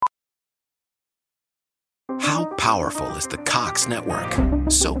How powerful is the Cox network?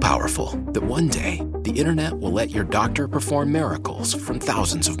 So powerful that one day, the internet will let your doctor perform miracles from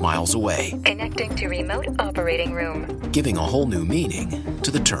thousands of miles away. Connecting to remote operating room. Giving a whole new meaning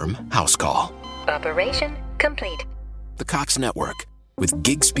to the term house call. Operation complete. The Cox network. With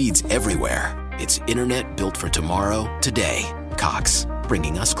gig speeds everywhere, it's internet built for tomorrow, today. Cox,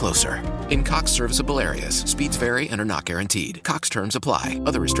 bringing us closer. In Cox serviceable areas, speeds vary and are not guaranteed. Cox terms apply.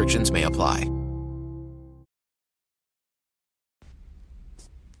 Other restrictions may apply.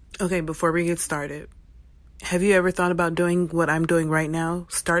 Okay, before we get started, have you ever thought about doing what I'm doing right now,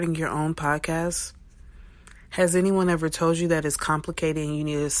 starting your own podcast? Has anyone ever told you that it's complicated and you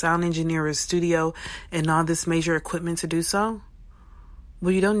need a sound engineer, a studio, and all this major equipment to do so?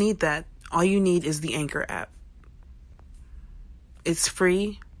 Well, you don't need that. All you need is the Anchor app. It's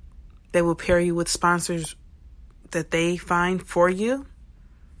free. They will pair you with sponsors that they find for you.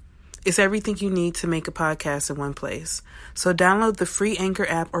 It's everything you need to make a podcast in one place. So download the free Anchor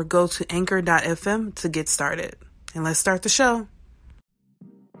app or go to anchor.fm to get started. And let's start the show.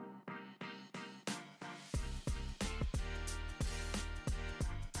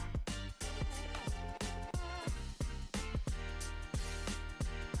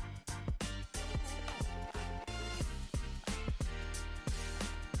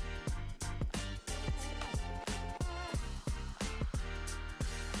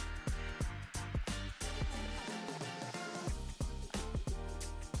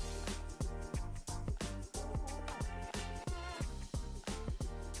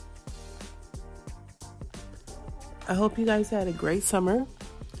 I hope you guys had a great summer.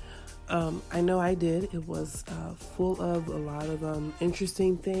 I know I did. It was full of a lot of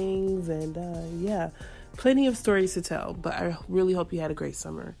interesting things and plenty of stories to tell. But I really hope you had a great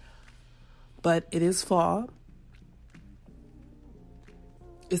summer. But it is fall.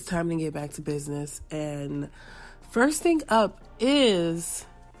 It's time to get back to business. And first thing up is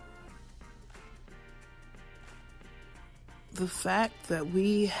the fact that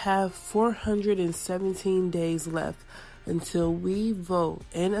we have 417 days left until we vote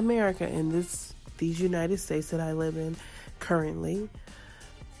in America, in these United States that I live in currently,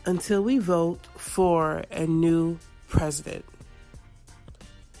 until we vote for a new president.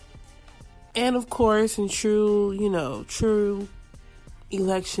 And of course, in true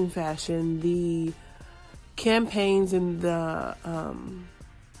election fashion, the campaigns and the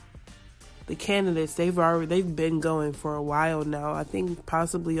candidates, they've been going for a while now. I think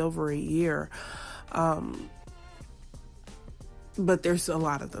possibly over a year. But there's a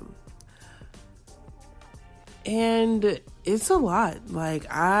lot of them. And it's a lot. Like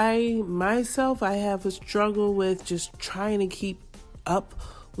I have a struggle with just trying to keep up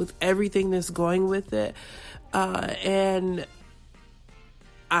with everything that's going with it. And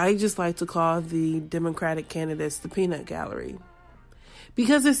I just like to call the Democratic candidates the peanut gallery.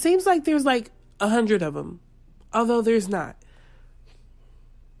 Because it seems like there's like 100 of them, although there's not.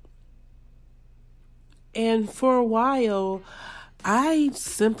 And for a while, I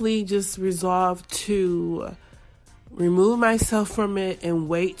simply just resolved to remove myself from it and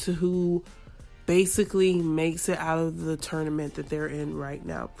wait to who basically makes it out of the tournament that they're in right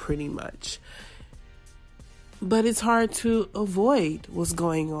now, pretty much. But it's hard to avoid what's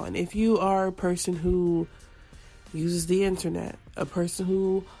going on. If you are a person who uses the internet, a person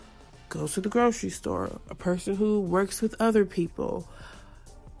who goes to the grocery store, a person who works with other people,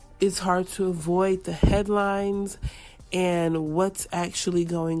 it's hard to avoid the headlines and what's actually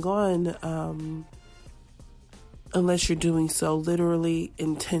going on unless you're doing so literally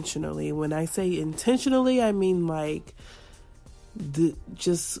intentionally. When I say intentionally, I mean like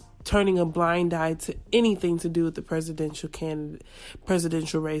just turning a blind eye to anything to do with the presidential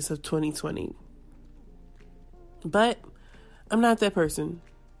race of 2020. But I'm not that person.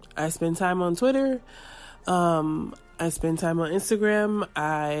 I spend time on Twitter. I spend time on Instagram.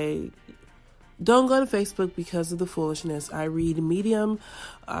 I don't go to Facebook because of the foolishness. I read Medium.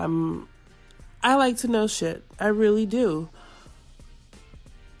 I like to know shit. I really do.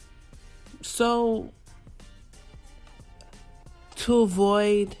 So, to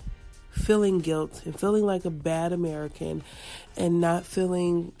avoid feeling guilt and feeling like a bad American and not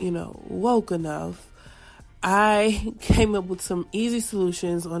feeling, woke enough, I came up with some easy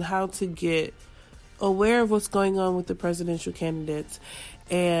solutions on how to get aware of what's going on with the presidential candidates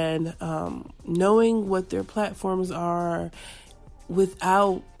and knowing what their platforms are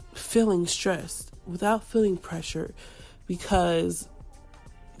without feeling stressed, without feeling pressured, because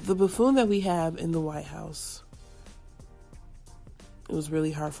the buffoon that we have in the White House, it was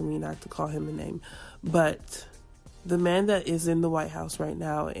really hard for me not to call him a name, but the man that is in the White House right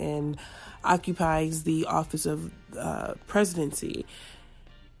now and occupies the office of presidency,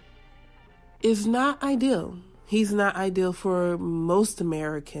 is not ideal. He's not ideal for most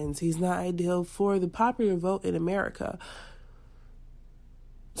Americans. He's not ideal for the popular vote in America.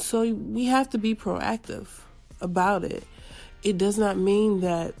 So we have to be proactive about it. It does not mean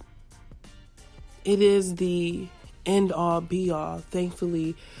that it is the end all be all.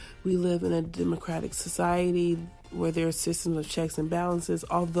 Thankfully, we live in a democratic society where there are systems of checks and balances,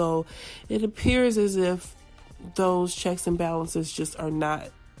 although it appears as if those checks and balances just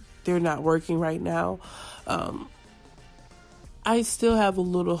they're not working right now. I still have a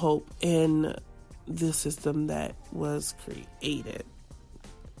little hope in the system that was created.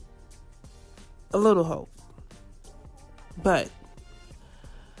 A little hope. But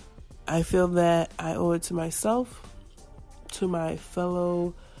I feel that I owe it to myself, to my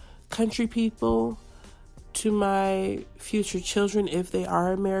fellow country people, to my future children if they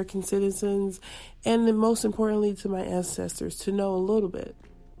are American citizens, and then most importantly to my ancestors to know a little bit,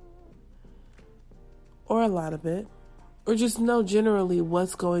 or a lot of it, or just know generally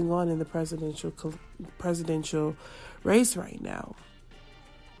what's going on in the presidential race right now.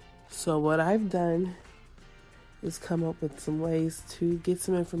 So what I've done is come up with some ways to get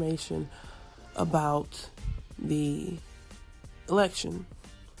some information about the election,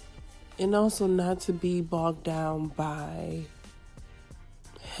 and also not to be bogged down by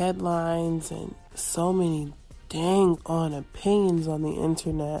headlines and so many dang on opinions on the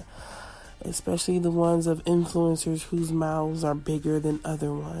internet, especially the ones of influencers whose mouths are bigger than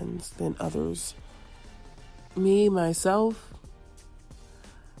others. Me, myself,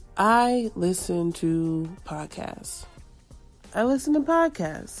 I listen to podcasts. I listen to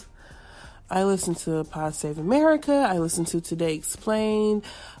Pod Save America. I listen to Today Explained.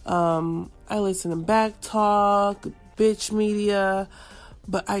 I listen to Back Talk, Bitch Media.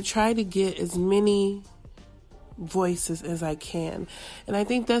 But I try to get as many voices as I can. And I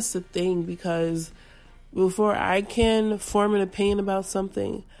think that's the thing, because before I can form an opinion about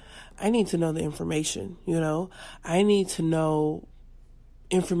something, I need to know the information, I need to know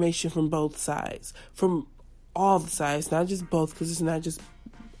information from both sides, from all the sides, not just both, because it's not just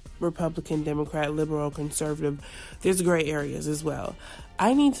Republican, Democrat, liberal, conservative. There's gray areas as well.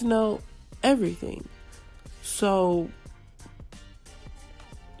 I need to know everything. So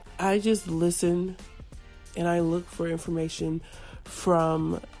I just listen and I look for information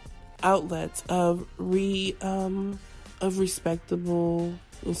from outlets of respectable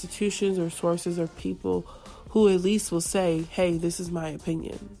institutions or sources or people who at least will say, hey, this is my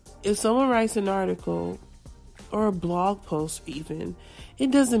opinion. If someone writes an article or a blog post even,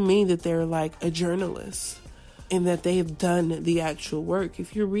 it doesn't mean that they're like a journalist and that they have done the actual work.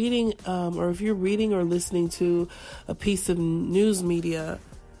 If you're reading or listening to a piece of news media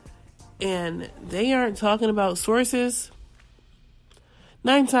and they aren't talking about sources,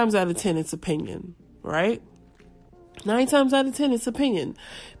 9 times out of 10 it's opinion, right? 9 times out of 10 it's opinion,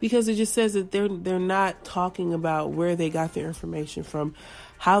 because it just says that they're not talking about where they got their information from,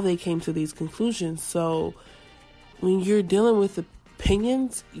 how they came to these conclusions. So when you're dealing with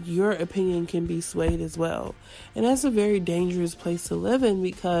opinions, your opinion can be swayed as well. And that's a very dangerous place to live in,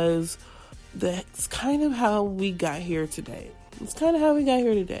 because that's kind of how we got here today.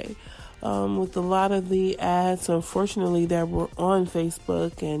 With a lot of the ads, unfortunately, that were on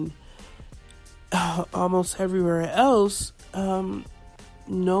Facebook and almost everywhere else, no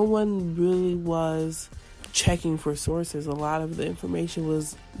one really was checking for sources. A lot of the information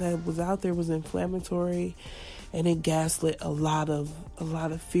that was out there was inflammatory, and it gaslit a lot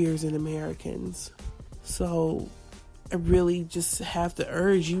of fears in Americans. So I really just have to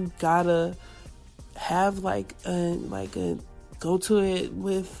urge, you gotta have go to it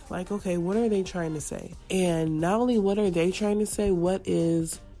with okay, what are they trying to say? And not only what are they trying to say,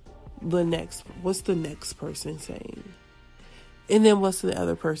 what's the next person saying? And then what's the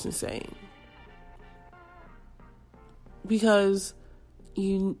other person saying? Because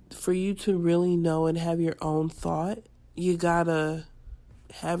for you to really know and have your own thought, you gotta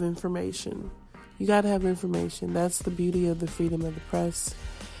have information. That's the beauty of the freedom of the press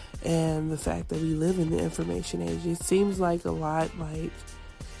and the fact that we live in the information age. It seems like a lot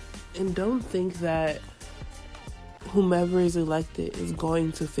and don't think that whomever is elected is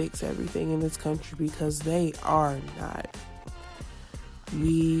going to fix everything in this country, because they are not.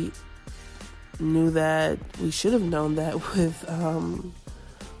 We knew that. We should have known that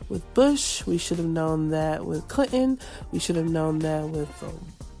with Bush. We should have known that with Clinton. We should have known that with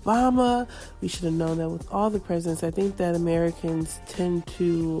Obama. We should have known that with all the presidents. I think that Americans tend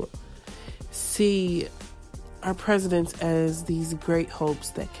to see our presidents as these great hopes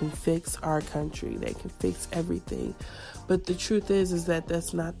that can fix our country, that can fix everything. But the truth is that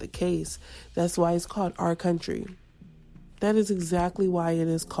that's not the case. That's why it's called Our Country. That is exactly why it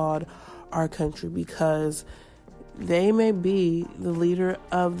is called Our Country, because they may be the leader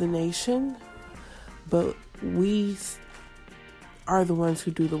of the nation, but we are the ones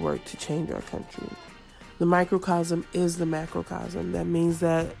who do the work to change our country. The microcosm is the macrocosm. That means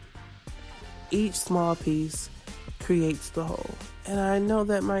that each small piece creates the whole. And I know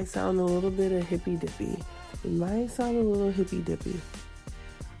that might sound a little bit of hippy-dippy. It might sound a little hippy-dippy.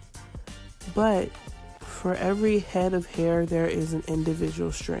 But for every head of hair, there is an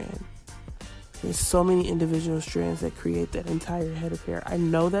individual strand. There's so many individual strands that create that entire head of hair. I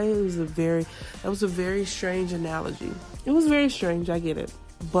know that was a very strange analogy. It was very strange, I get it.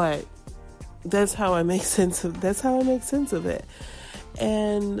 But that's how I make sense of it.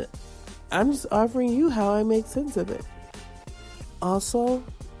 And I'm just offering you how I make sense of it. Also,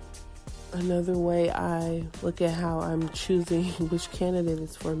 another way I look at how I'm choosing which candidate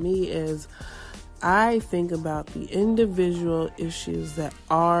is for me is I think about the individual issues that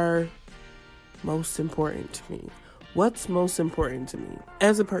are most important to me. What's most important to me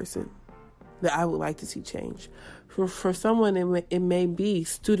as a person that I would like to see change? For someone, it may be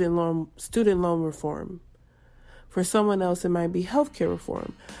student loan reform. For someone else, it might be healthcare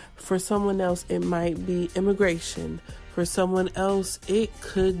reform. For someone else, it might be immigration. For someone else, it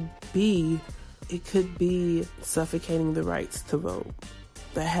could be suffocating the rights to vote.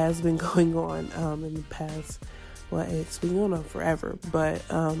 That has been going on in the past. Well, it's been going on forever, but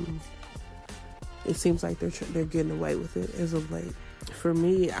it seems like they're getting away with it as of late. For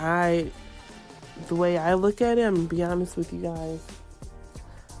me, the way I look at it, I'm gonna be honest with you guys.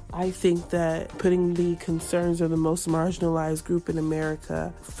 I think that putting the concerns of the most marginalized group in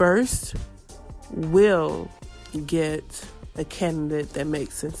America first will get a candidate that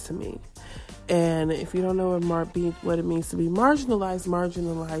makes sense to me. And if you don't know what it means to be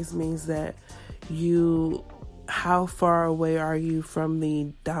marginalized means that how far away are you from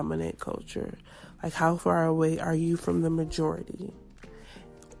the dominant culture? Like, how far away are you from the majority,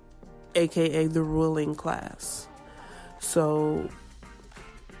 aka the ruling class? So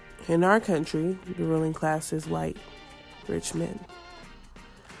in our country, the ruling class is white, rich men.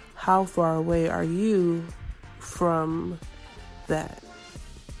 How far away are you from that?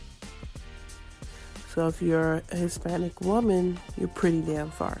 So if you're a Hispanic woman, you're pretty damn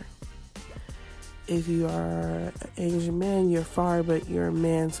far. If you are an Asian man, you're far, but you're a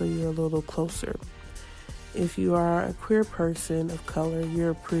man, so you're a little closer. If you are a queer person of color,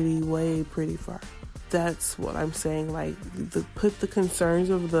 you're pretty far. That's what I'm saying. Like, put the concerns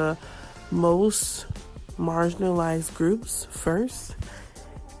of the most marginalized groups first,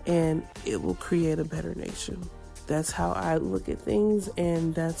 and it will create a better nation. That's how I look at things,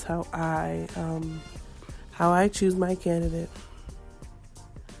 and that's how I choose my candidate.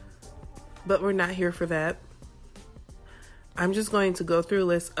 But we're not here for that. I'm just going to go through a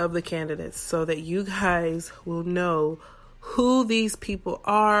list of the candidates so that you guys will know who these people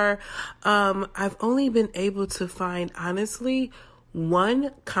are. I've only been able to find, honestly,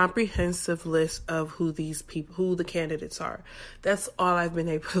 one comprehensive list of who the candidates are. That's all I've been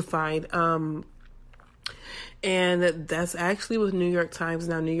able to find. And that's actually with New York Times.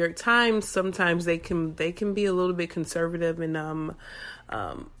 Now, New York Times, sometimes they can be a little bit conservative and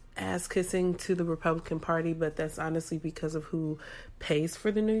ass-kissing to the Republican Party, but that's honestly because of who pays for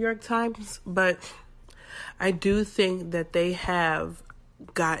the New York Times. But I do think that they have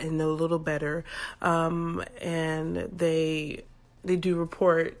gotten a little better, and they do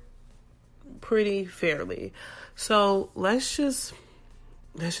report pretty fairly. So let's just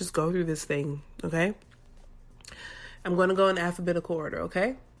go through this thing, okay? I'm going to go in alphabetical order,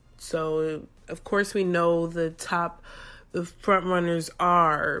 okay? So, of course, we know the front runners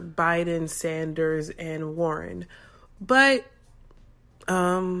are Biden, Sanders, and Warren. But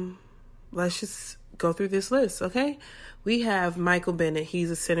let's just go through this list, okay? We have Michael Bennet.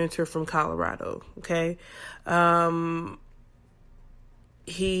 He's a senator from Colorado, okay?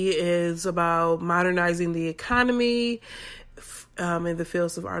 He is about modernizing the economy in the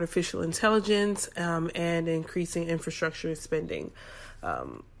fields of artificial intelligence and increasing infrastructure spending.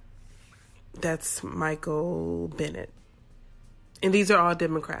 That's Michael Bennet. And these are all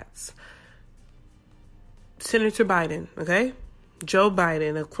Democrats. Senator Biden, okay? Joe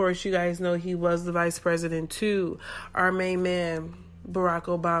Biden. Of course, you guys know he was the vice president to our main man, Barack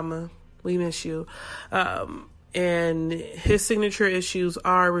Obama. We miss you. And his signature issues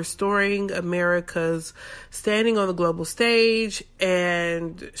are restoring America's standing on the global stage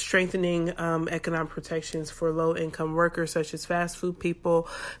and strengthening economic protections for low-income workers, such as people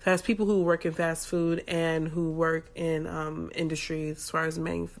who work in fast food and who work in industry as far as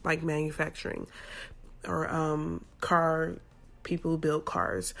manufacturing or people who build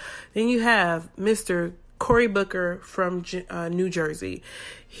cars. Then you have Mr. Cory Booker from New Jersey.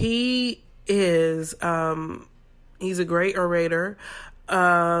 He is he's a great orator,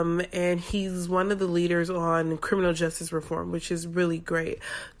 and he's one of the leaders on criminal justice reform, which is really great.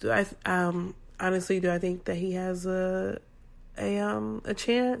 Honestly, do I think that he has a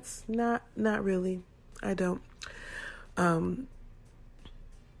chance? Not really. I don't.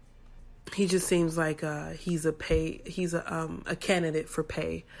 He just seems like he's a candidate for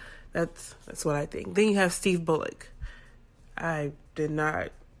pay. That's what I think. Then you have Steve Bullock. I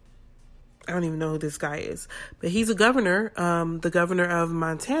don't even know who this guy is, but he's a governor, the governor of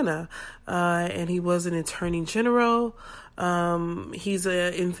Montana, and he was an attorney general. He is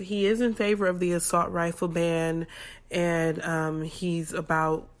in favor of the assault rifle ban, and he's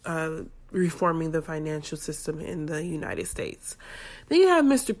about reforming the financial system in the United States. Then you have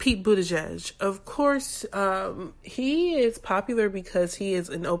Mr. Pete Buttigieg. Of course, he is popular because he is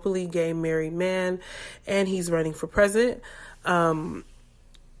an openly gay married man, and he's running for president.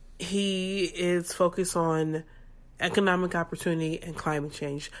 He is focused on economic opportunity and climate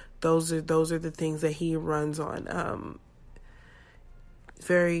change. Those are the things that he runs on.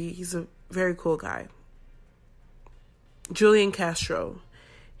 He's a very cool guy. Julian Castro.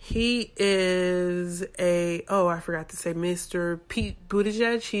 He is I forgot to say Mr. Pete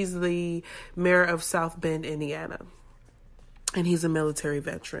Buttigieg. He's the mayor of South Bend, Indiana. And he's a military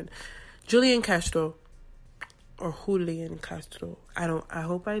veteran. Julian Castro. I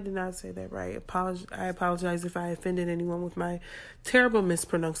hope I did not say that right. I apologize if I offended anyone with my terrible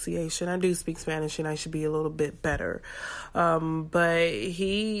mispronunciation. I do speak Spanish and I should be a little bit better. But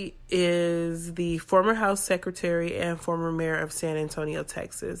he is the former House Secretary and former mayor of San Antonio,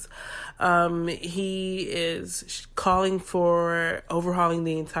 Texas. He is calling for overhauling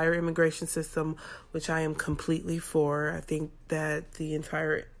the entire immigration system, which I am completely for. I think that the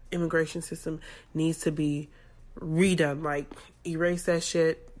entire immigration system needs to be redone, like erase that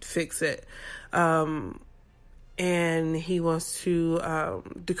shit, fix it. And he wants to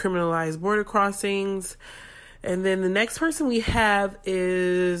decriminalize border crossings. And then the next person we have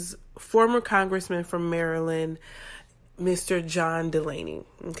is former congressman from Maryland, Mr. John Delaney.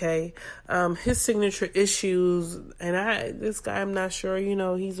 Okay. His signature issues, and this guy, I'm not sure,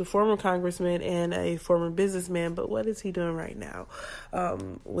 he's a former congressman and a former businessman, but what is he doing right now?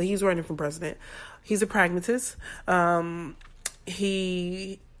 Well, he's running for president. He's a pragmatist.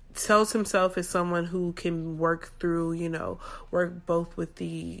 He tells himself as someone who can work both with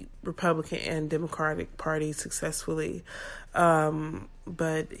the Republican and Democratic Party successfully.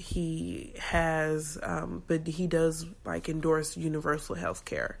 But he does endorse universal health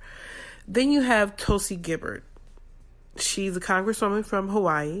care. Then you have Tulsi Gabbard. She's a congresswoman from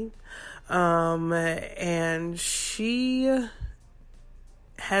Hawaii. And she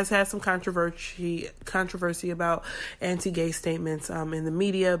has had some controversy about anti-gay statements in the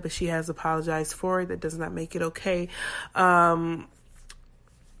media, but she has apologized for it. That does not make it okay.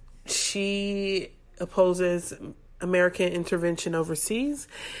 She opposes American intervention overseas,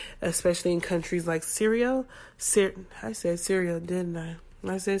 especially in countries like Syria. I said Syria, didn't I?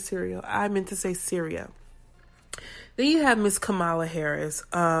 I said Syria. I meant to say Syria. Then you have Miss Kamala Harris.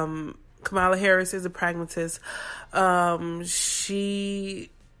 Kamala Harris is a pragmatist. She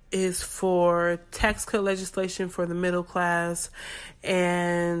is for tax cut legislation for the middle class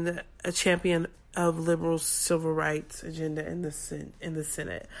and a champion of liberal civil rights agenda in the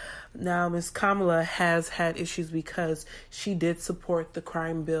Senate. Now, Ms. Kamala has had issues because she did support the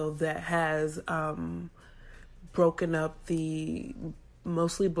crime bill that has broken up the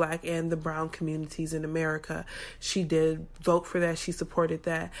mostly black and the brown communities in America. She did vote for that. She supported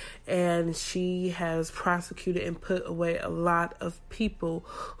that. And she has prosecuted and put away a lot of people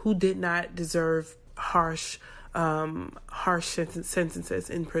who did not deserve harsh sentences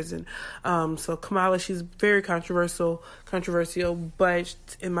in prison. So Kamala, she's very controversial, but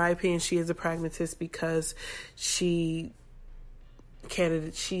in my opinion, she is a pragmatist because she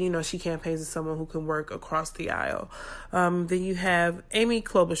campaigns as someone who can work across the aisle. Then you have Amy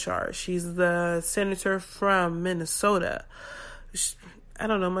Klobuchar. She's the senator from Minnesota. I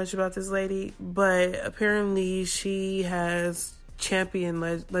don't know much about this lady, but apparently she has championed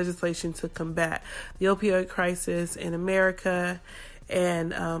legislation to combat the opioid crisis in America,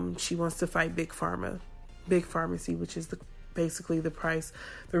 and she wants to fight Big Pharma. big pharmacy, which is basically the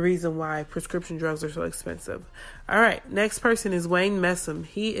reason why prescription drugs are so expensive. All right, next person is Wayne Messam.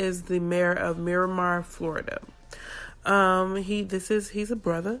 He is the mayor of Miramar, Florida. He's a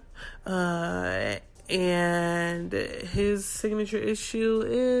brother, and his signature issue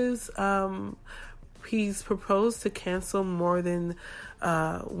is he's proposed to cancel more than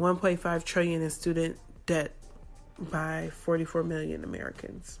 1.5 trillion in student debt by 44 million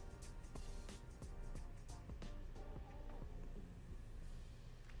Americans.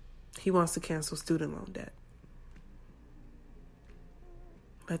 He wants to cancel student loan debt.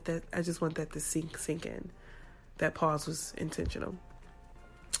 I just want that to sink in. That pause was intentional.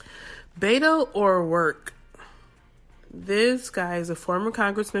 Beto O'Rourke. This guy is a former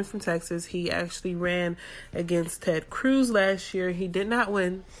congressman from Texas. He actually ran against Ted Cruz last year. He did not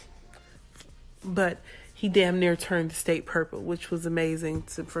win, but he damn near turned the state purple, which was amazing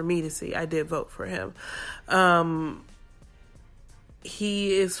for me to see. I did vote for him.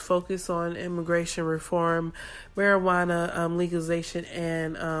 He is focused on immigration reform, marijuana legalization,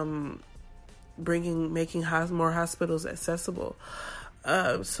 and making more hospitals accessible.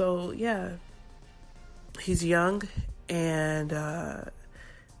 So yeah, he's young and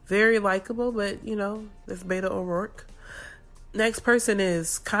very likable, but that's Beto O'Rourke. Next person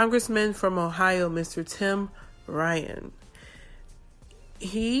is Congressman from Ohio, Mr. Tim Ryan.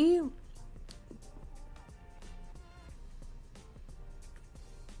 He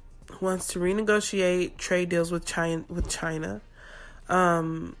wants to renegotiate trade deals with China,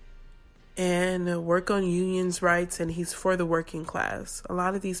 and work on unions' rights, and he's for the working class. A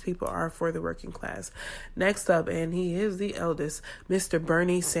lot of these people are for the working class. Next up, and he is the eldest, Mr.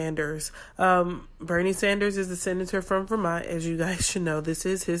 Bernie Sanders. Bernie Sanders is the senator from Vermont, as you guys should know. This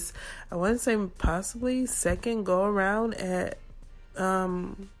is his, I want to say, possibly second go-around at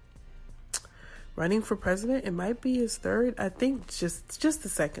running for president. It might be his third. I think just the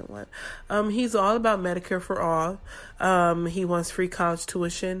second one. He's all about Medicare for all. He wants free college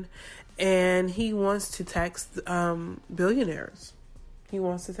tuition, and he wants to tax billionaires. He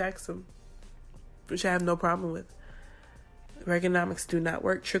wants to tax them, which I have no problem with. Reaganomics do not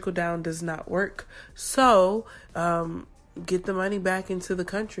work. Trickle down does not work. So get the money back into the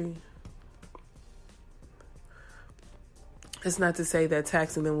country. It's not to say that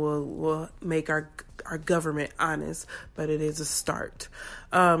taxing them will make our government honest, but it is a start.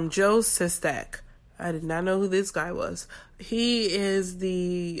 Joe Sestak. I did not know who this guy was. He is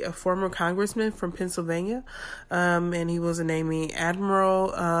a former congressman from Pennsylvania, and he was a Navy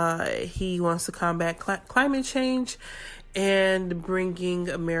admiral. He wants to combat climate change and bringing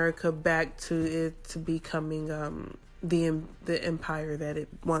America back to becoming the empire that it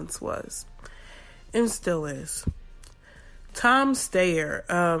once was and still is. Tom Steyer,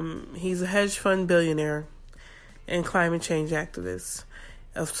 he's a hedge fund billionaire and climate change activist.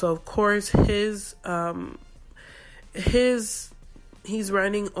 So of course he's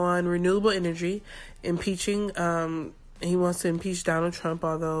running on renewable energy, impeaching. He wants to impeach Donald Trump,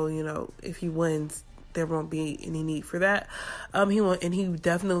 although if he wins, there won't be any need for that. He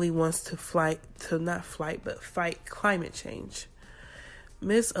definitely wants to fight climate change.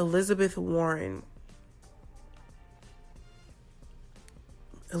 Miss Elizabeth Warren.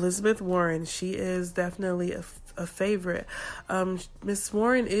 She is definitely a favorite. Miss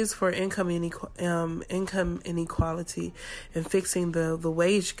Warren is for income inequality and fixing the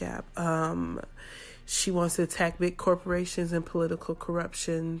wage gap. She wants to attack big corporations and political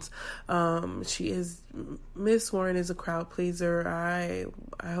corruptions. Miss Warren is a crowd pleaser. I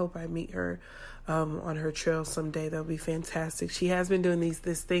hope I meet her on her trail someday. That'll be fantastic. She has been doing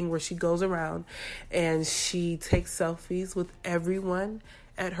this thing where she goes around and she takes selfies with everyone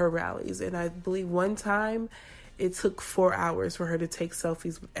at her rallies, and I believe one time it took 4 hours for her to take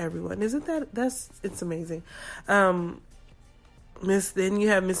selfies with everyone. Isn't it's amazing. Then you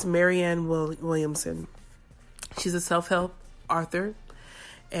have Miss Marianne Williamson. She's a self-help author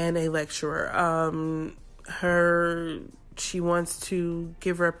and a lecturer. She wants to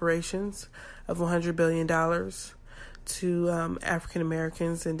give reparations of $100 billion to African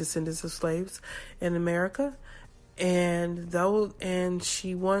Americans and descendants of slaves in America. And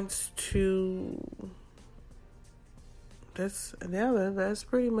she wants to. That's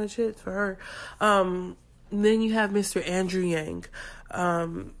pretty much it for her. Then you have Mr. Andrew Yang.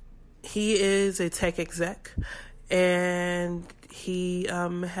 He is a tech exec, and he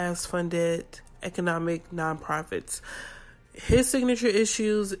has funded economic nonprofits. His signature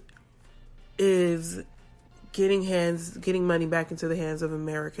issues is getting money back into the hands of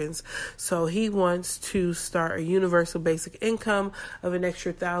Americans. So he wants to start a universal basic income of an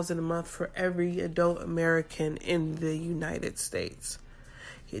extra $1,000 a month for every adult American in the United States.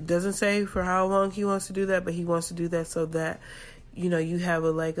 It doesn't say for how long he wants to do that, but he wants to do that so that, you have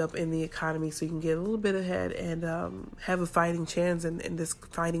a leg up in the economy, so you can get a little bit ahead and have a fighting chance in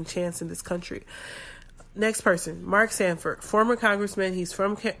this country. Next person, Mark Sanford, former congressman. He's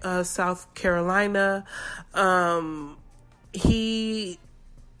from South Carolina. He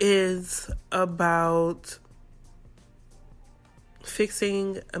is about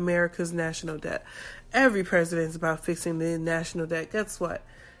fixing America's national debt. Every president is about fixing the national debt. Guess what?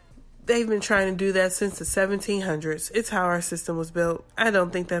 They've been trying to do that since the 1700s. It's how our system was built. I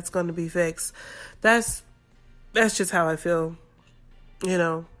don't think that's going to be fixed. That's just how I feel,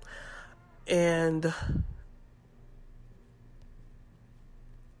 And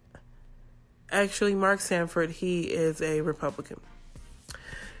actually, Mark Sanford, he is a Republican.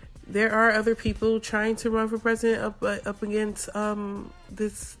 There are other people trying to run for president up against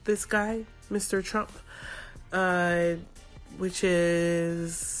this guy, Mr. Trump, which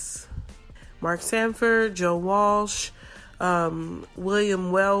is Mark Sanford, Joe Walsh,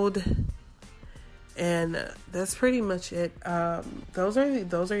 William Weld, and that's pretty much it. Those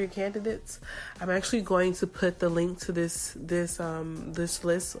are your candidates. I'm actually going to put the link to this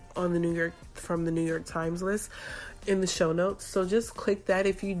list on the New York Times list in the show notes. So just click that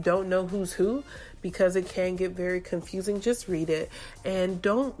if you don't know who's who, because it can get very confusing. Just read it and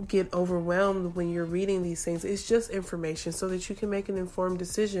don't get overwhelmed when you're reading these things. It's just information so that you can make an informed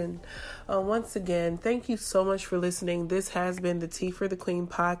decision. Once again, thank you so much for listening. This has been the Tea for the Queen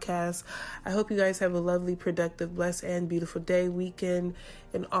podcast. I hope you guys have a lovely, productive, blessed, and beautiful day, weekend,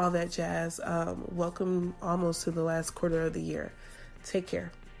 and all that jazz. Welcome almost to the last quarter of the year. Take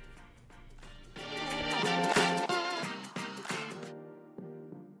care.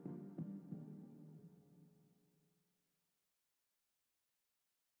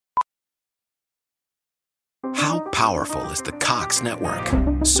 How powerful is the Cox Network?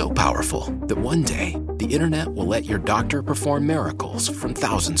 So powerful that one day the internet will let your doctor perform miracles from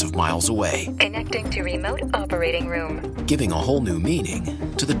thousands of miles away. Connecting to remote operating room. Giving a whole new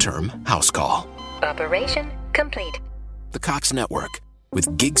meaning to the term house call. Operation complete. The Cox Network.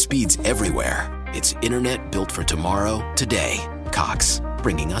 With gig speeds everywhere, it's internet built for tomorrow, today. Cox,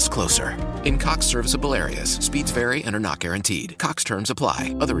 bringing us closer. In Cox serviceable areas, speeds vary and are not guaranteed. Cox terms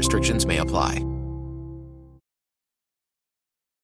apply. Other restrictions may apply.